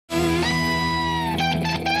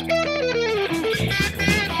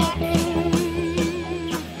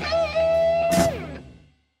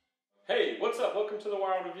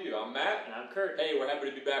Hey, we're happy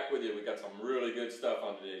to be back with you. We got some really good stuff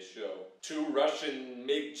on today's show. 2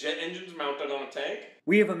 Russian-made jet engines mounted on a tank.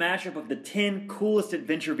 We have a mashup of the 10 coolest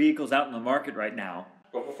adventure vehicles out in the market right now.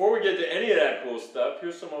 But before we get to any of that cool stuff,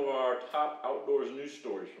 here's some of our top outdoors news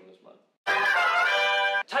stories from this month.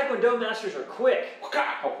 Taekwondo masters are quick.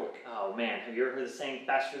 How quick? Oh man, have you ever heard the saying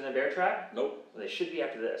faster than a bear trap? Nope. Well, they should be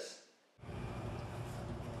after this.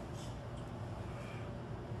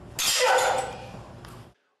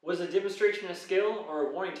 Was a demonstration of skill or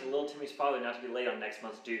a warning to little Timmy's father not to be late on next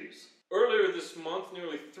month's dues? Earlier this month,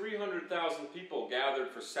 nearly 300,000 people gathered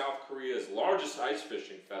for South Korea's largest ice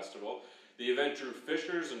fishing festival. The event drew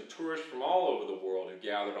fishers and tourists from all over the world who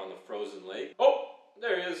gathered on the frozen lake. Oh,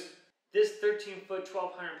 there he is. This 13-foot,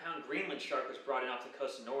 1,200-pound Greenland shark was brought in off the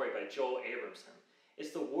coast of Norway by Joel Abramson.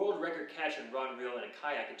 It's the world record catch and rod and reel in a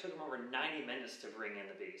kayak. It took him over 90 minutes to bring in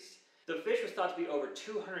the beast. The fish was thought to be over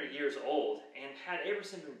 200 years old, and had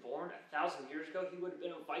Abramson been born 1,000 years ago, he would have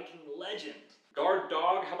been a Viking legend. Guard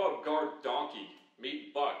dog? How about guard donkey?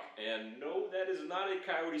 Meet Buck. And no, that is not a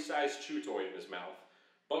coyote-sized chew toy in his mouth.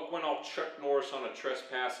 Buck went all Chuck Norris on a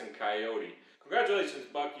trespassing coyote. Congratulations,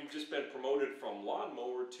 Buck. You've just been promoted from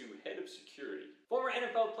lawnmower to head of security. Former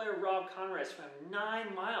NFL player Rob Conrad swam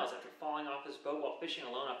 9 miles after falling off his boat while fishing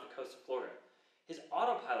alone off the coast of Florida. His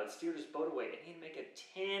autopilot steered his boat away, and he'd make a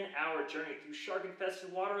 10-hour journey through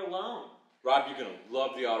shark-infested water alone. Rob, you're going to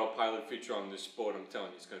love the autopilot feature on this boat. I'm telling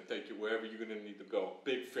you, it's going to take you wherever you're going to need to go.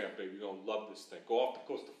 Big fan, baby. You're going to love this thing. Go off the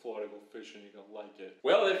coast of Florida, go fishing. You're going to like it.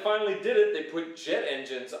 Well, they finally did it. They put jet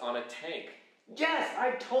engines on a tank. Yes,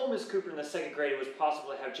 I told Miss Cooper in the 2nd grade it was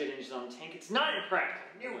possible to have jet engines on the tank. It's not impractical.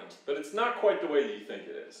 I knew it. But it's not quite the way that you think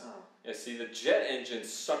it is. Oh. Yeah, see, the jet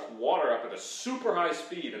engines suck water up at a super high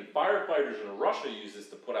speed, and firefighters in Russia use this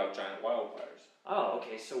to put out giant wildfires. Oh,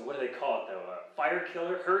 okay, so what do they call it, though? A fire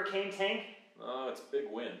killer hurricane tank? Oh, it's big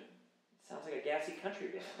wind. Sounds like a gassy country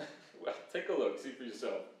band. Well, take a look. See for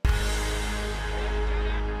yourself.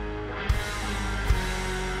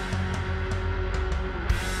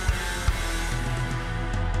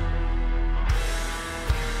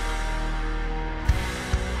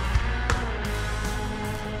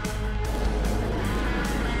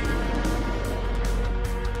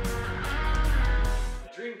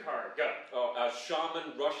 Dream car, go. Oh, a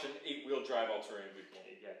Shaman Russian 8-wheel drive all-terrain vehicle.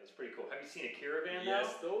 Yeah, that's pretty cool. Have you seen a caravan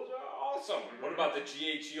Yes, though? those are awesome. What about the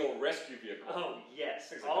GHEO rescue vehicle? Oh, yes.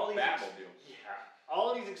 Things like a Batmobile.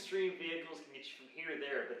 All these extreme vehicles can get you from here to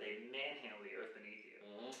there, but they manhandle the earth beneath you.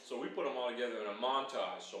 So we put them all together in a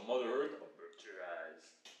montage, so Mother Earth will avert your eyes.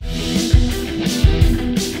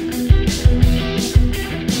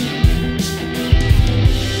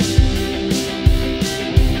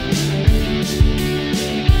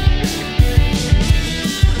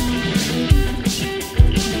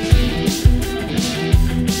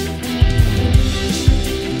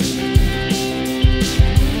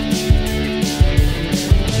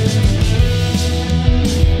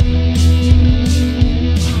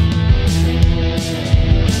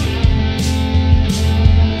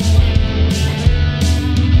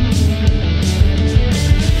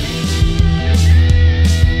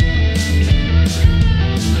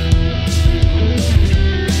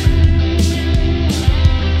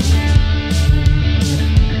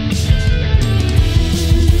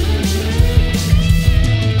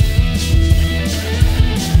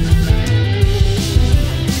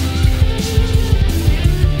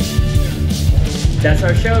 That's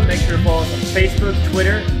our show. Make sure to follow us on Facebook,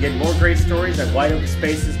 Twitter, and get more great stories at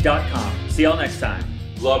wideopenspaces.com. See y'all next time.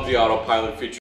 Love the autopilot feature.